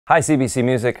Hi CBC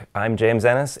Music, I'm James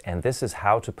Ehnes, and this is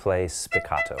how to play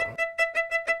spiccato.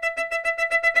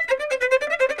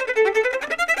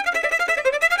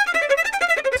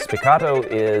 Spiccato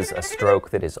is a stroke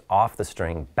that is off the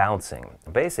string, bouncing.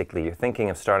 Basically, you're thinking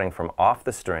of starting from off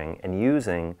the string and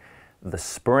using the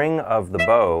spring of the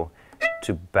bow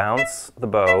to bounce the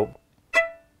bow.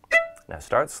 Now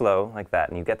start slow like that,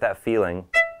 and you get that feeling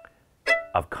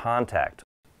of contact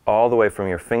all the way from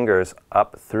your fingers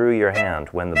up through your hand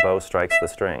when the bow strikes the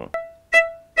string.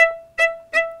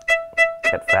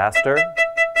 Get faster,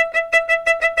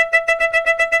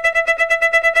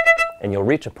 and you'll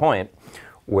reach a point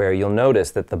where you'll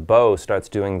notice that the bow starts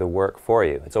doing the work for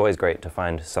you. It's always great to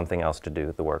find something else to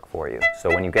do the work for you. So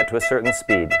when you get to a certain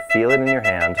speed, feel it in your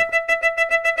hand,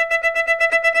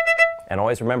 and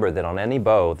always remember that on any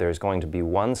bow there's going to be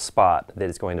one spot that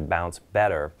is going to bounce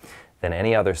better than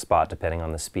any other spot depending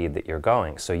on the speed that you're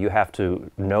going. So you have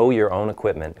to know your own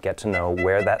equipment, get to know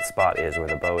where that spot is where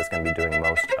the bow is going to be doing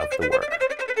most of the work.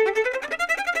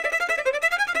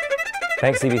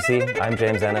 Thanks CBC, I'm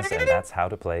James Ehnes, and that's how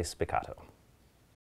to play spiccato.